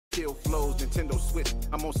Kill flows, Nintendo Switch.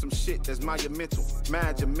 I'm on some shit that's monumental,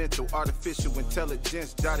 magical, artificial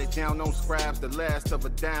intelligence. Jotted down on scribes, the last of a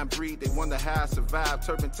dying breed. They wonder how I survived.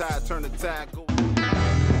 Turpentine, turn the tide. Go.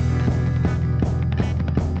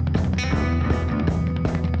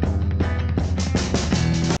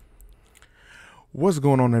 What's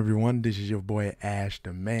going on, everyone? This is your boy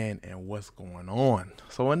AshTheMan, and what's going on?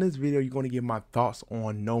 So in this video, you're going to get my thoughts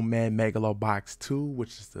on Nomad Megalo Box 2,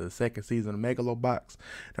 which is the second season of Megalo Box.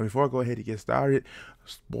 Now before I go ahead and get started,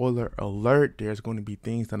 spoiler alert, there's going to be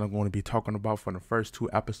things that I'm going to be talking about from the first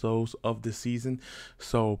 2 episodes of this season.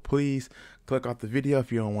 So please click off the video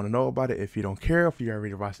if you don't want to know about it. If you don't care, if you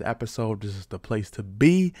already watched the episode, this is the place to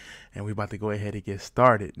be, and we're about to go ahead and get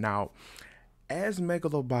started. Now, as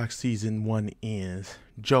Megalo Box Season 1 ends,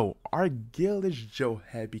 Joe, our Gillish Joe,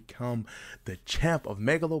 had become the champ of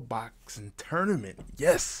Megalo Boxing Tournament.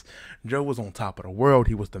 Yes, Joe was on top of the world.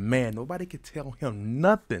 He was the man. Nobody could tell him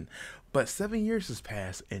nothing. But 7 years has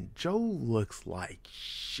passed, and Joe looks like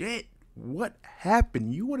shit. What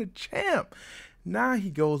happened? You were the champ. Now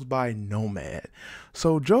he goes by Nomad.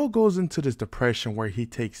 So Joe goes into this depression where he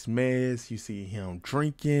takes meds. You see him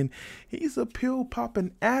drinking. He's a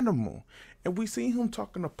pill-popping animal. And we see him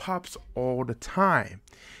talking to Pops all the time.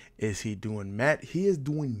 Is he doing he is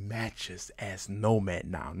doing matches as Nomad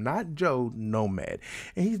now, not Joe, Nomad.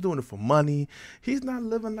 And he's doing it for money. He's not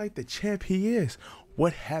living like the champ he is.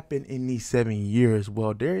 What happened in these 7 years?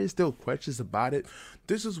 Well, there is still questions about it.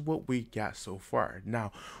 This is what we got so far.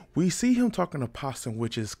 Now, we see him talking to Possum,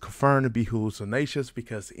 which is confirmed to be hallucinations,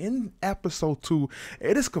 because in episode 2,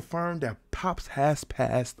 it is confirmed that Pops has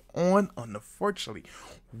passed on, unfortunately.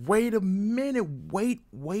 Wait a minute. Wait.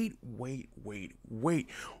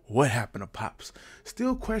 What happened to Pops?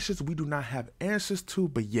 Still questions we do not have answers to,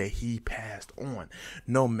 but yeah, he passed on.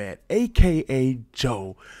 Nomad, aka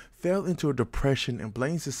Joe, fell into a depression and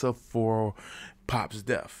blames himself for Pop's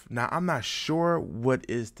death. Now, I'm not sure what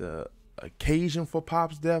is the occasion for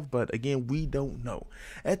Pop's death, but again, we don't know.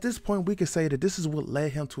 At this point, we can say that this is what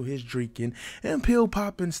led him to his drinking and pill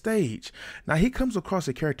popping stage. Now, he comes across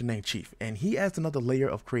a character named Chief, and he adds another layer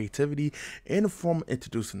of creativity in the form of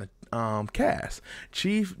introducing the cast.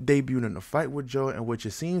 Chief debuted in a fight with Joe, in which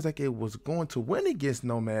it seems like it was going to win against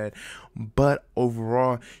Nomad, but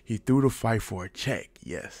overall, he threw the fight for a check.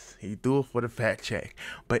 Yes, he threw it for the fat check.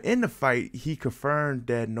 But in the fight, he confirmed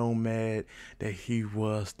that Nomad, that he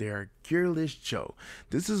was their Gearless Joe.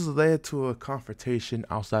 This has led to a confrontation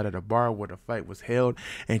outside of the bar where the fight was held,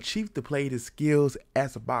 and Chief displayed his skills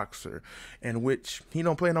as a boxer, in which he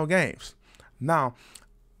don't play no games. Now,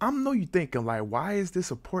 I know you thinking, like, why is this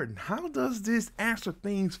important? How does this answer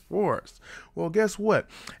things for us? Well, guess what?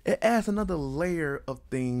 It adds another layer of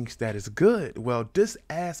things that is good. Well, this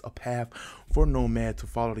adds a path for Nomad to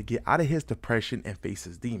follow to get out of his depression and face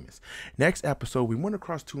his demons. Next episode, we went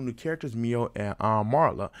across 2 new characters, Mio and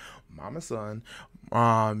Marla, mama's son.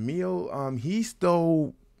 Mio, he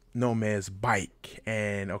stole Nomad's bike,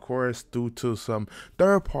 and of course, due to some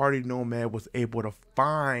third party, Nomad was able to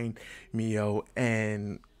find Mio,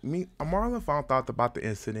 and Marlon found out about the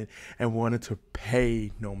incident and wanted to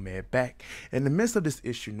pay Nomad back. In the midst of this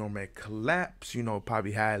issue, Nomad collapsed,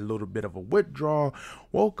 probably had a little bit of a withdrawal,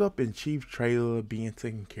 woke up in Chief's trailer being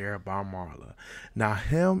taken care of by Marla. Now,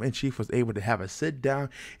 him and Chief was able to have a sit down,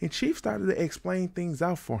 and Chief started to explain things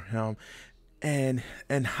out for him, and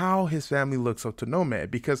how his family looks up to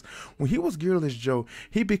Nomad, because when he was Gearless Joe,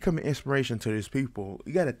 he became an inspiration to these people.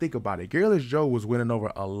 You got to think about it. Gearless Joe was winning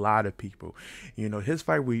over a lot of people. His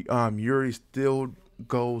fight with Yuri still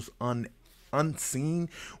goes unseen.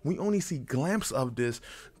 We only see glimpses of this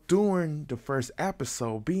during the first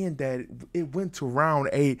episode, being that it went to round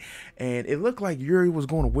 8, and it looked like Yuri was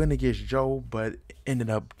going to win against Joe, but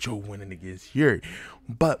ended up Joe winning against Yuri.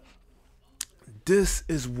 But this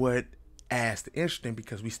is what as interesting,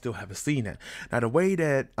 because we still haven't seen it. Now the way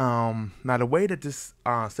that this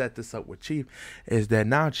set this up with Chief is that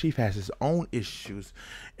now Chief has his own issues,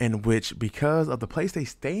 in which, because of the place they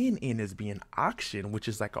staying in is being auctioned, which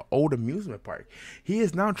is like an old amusement park, he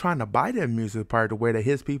is now trying to buy the amusement park the way that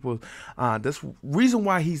his people, this reason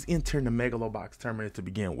why he's entering the Megalo Box tournament to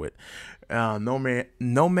begin with.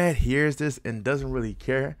 Nomad hears this and doesn't really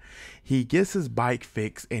care. He gets his bike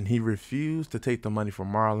fixed, and he refused to take the money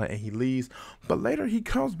from Marla, and he leaves. But later he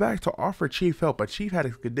comes back to offer Chief help, but Chief had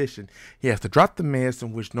a condition. He has to drop the meds,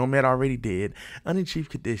 in which Nomad already did, under Chief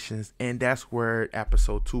conditions, and that's where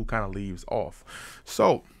episode 2 kind of leaves off.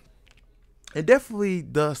 So it definitely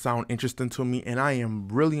does sound interesting to me, and I am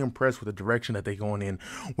really impressed with the direction that they're going in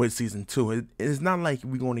with season 2. It's not like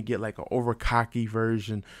we're going to get like an over cocky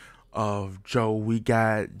version of Joe. We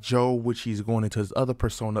got Joe, which he's going into his other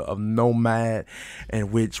persona of Nomad,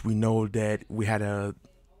 in which we know that we had a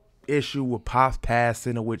issue with Pop's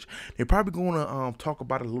passing, of which they're probably going to talk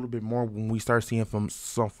about it a little bit more when we start seeing from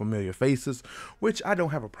some familiar faces, which I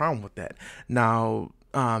don't have a problem with that. Now,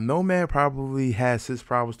 Nomad probably has his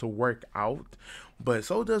problems to work out, but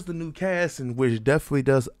so does the new cast, and which definitely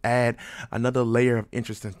does add another layer of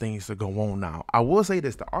interesting things to go on. Now, I will say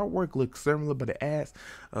this: the artwork looks similar, but it adds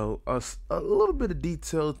a little bit of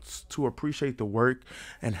detail to appreciate the work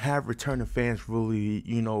and have returning fans really,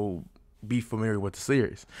 be familiar with the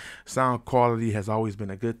series. Sound quality has always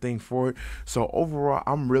been a good thing for it. So overall,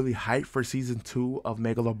 I'm really hyped for season 2 of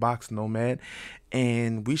Megalobox Nomad,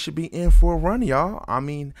 and we should be in for a run, y'all. I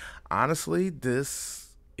mean, honestly, this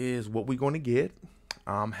is what we're going to get.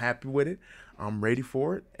 I'm happy with it. I'm ready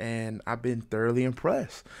for it, and I've been thoroughly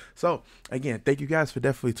impressed. So again, thank you guys for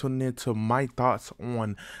definitely tuning in to my thoughts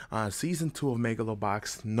on season 2 of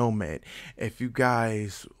Megalobox Nomad. If you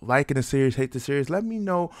guys liking the series, hate the series, let me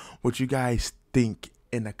know what you guys think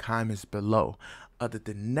in the comments below. Other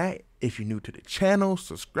than that, if you're new to the channel,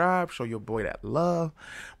 subscribe, show your boy that love.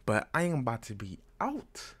 But I am about to be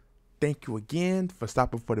out. Thank you again for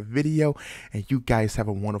stopping for the video, and you guys have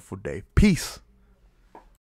a wonderful day. Peace.